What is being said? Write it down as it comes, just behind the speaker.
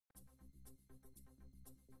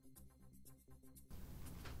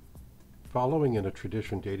Following in a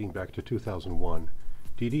tradition dating back to 2001,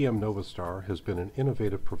 DDM Novastar has been an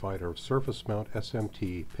innovative provider of surface mount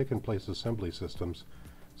SMT pick-and-place assembly systems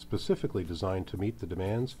specifically designed to meet the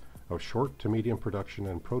demands of short to medium production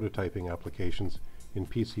and prototyping applications in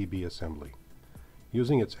PCB assembly.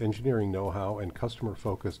 Using its engineering know-how and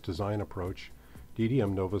customer-focused design approach,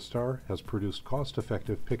 DDM Novastar has produced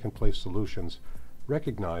cost-effective pick-and-place solutions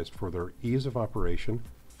recognized for their ease of operation,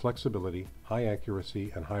 flexibility, high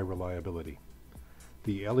accuracy, and high reliability.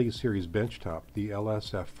 The LE Series benchtop, the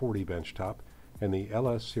LSF40 benchtop, and the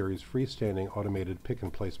LS Series freestanding automated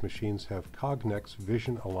pick-and-place machines have Cognex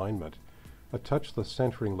vision alignment, a touchless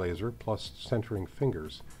centering laser plus centering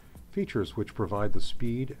fingers, features which provide the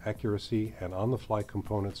speed, accuracy, and on-the-fly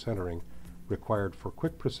component centering required for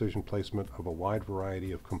quick precision placement of a wide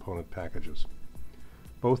variety of component packages.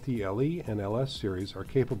 Both the LE and LS series are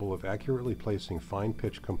capable of accurately placing fine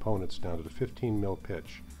pitch components down to 15 mil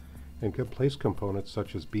pitch, and can place components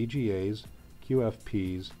such as BGAs,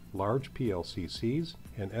 QFPs, large PLCCs,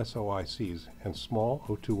 and SOICs, and small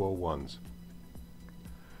O201s.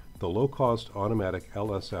 The low-cost automatic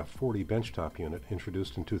LSF40 benchtop unit,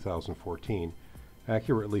 introduced in 2014,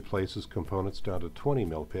 accurately places components down to 20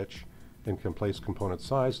 mil pitch and can place component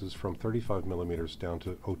sizes from 35 millimeters down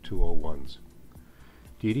to O201s.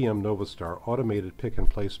 DDM Novastar automated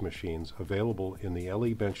pick-and-place machines available in the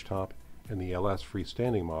LE benchtop and the LS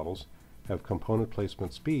freestanding models have component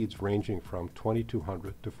placement speeds ranging from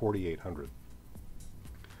 2200 to 4800.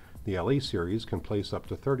 The LE series can place up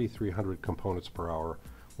to 3300 components per hour,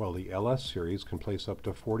 while the LS series can place up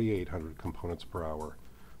to 4800 components per hour.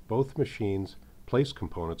 Both machines place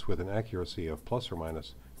components with an accuracy of plus or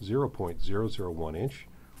minus 0.001 inch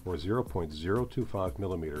or 0.025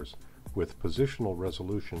 millimeters with positional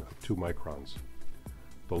resolution of 2 microns.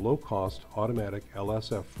 The low-cost automatic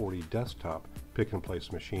LSF40 desktop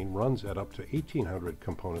pick-and-place machine runs at up to 1800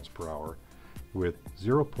 components per hour with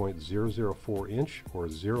 0.004 inch or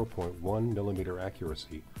 0.1 millimeter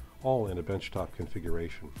accuracy, all in a benchtop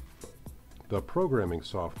configuration. The programming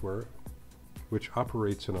software, which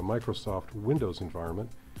operates in a Microsoft Windows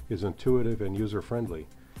environment, is intuitive and user-friendly,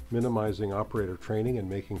 minimizing operator training and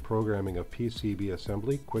making programming of PCB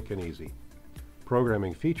assembly quick and easy.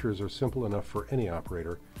 Programming features are simple enough for any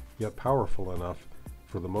operator, yet powerful enough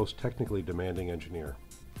for the most technically demanding engineer.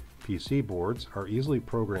 PC boards are easily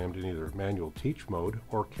programmed in either manual teach mode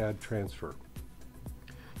or CAD transfer.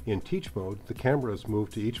 In teach mode, the camera is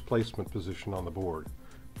moved to each placement position on the board.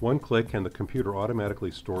 One click and the computer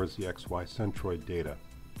automatically stores the XY centroid data.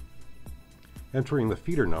 Entering the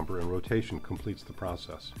feeder number and rotation completes the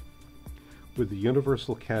process. With the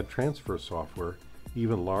universal CAD transfer software,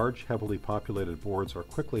 even large, heavily populated boards are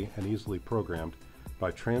quickly and easily programmed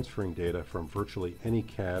by transferring data from virtually any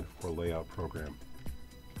CAD or layout program.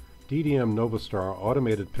 DDM Novastar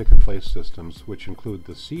automated pick-and-place systems, which include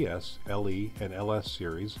the CS, LE, and LS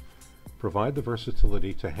series, provide the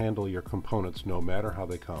versatility to handle your components no matter how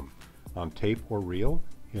they come, on tape or reel,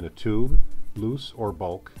 in a tube, loose or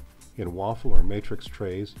bulk, in waffle or matrix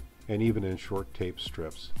trays, and even in short tape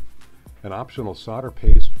strips. An optional solder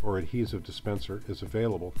paste or adhesive dispenser is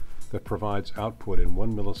available that provides output in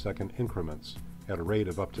 1 millisecond increments at a rate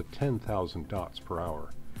of up to 10,000 dots per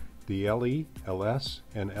hour. The LE, LS,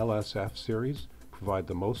 and LSF series provide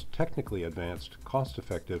the most technically advanced,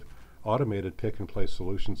 cost-effective, automated pick-and-place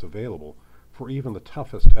solutions available for even the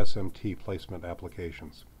toughest SMT placement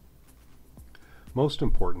applications. Most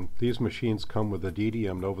important, these machines come with a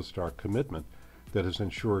DDM Novastar commitment that has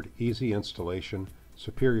ensured easy installation,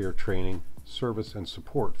 superior training, service, and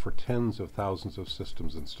support for tens of thousands of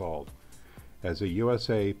systems installed. As a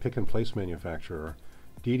USA pick-and-place manufacturer,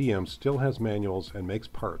 DDM still has manuals and makes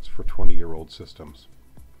parts for 20-year-old systems.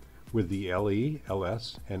 With the LE,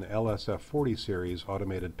 LS, and LSF40 series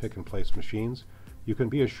automated pick-and-place machines, you can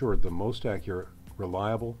be assured the most accurate,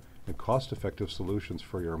 reliable, and cost-effective solutions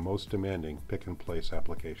for your most demanding pick-and-place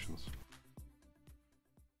applications.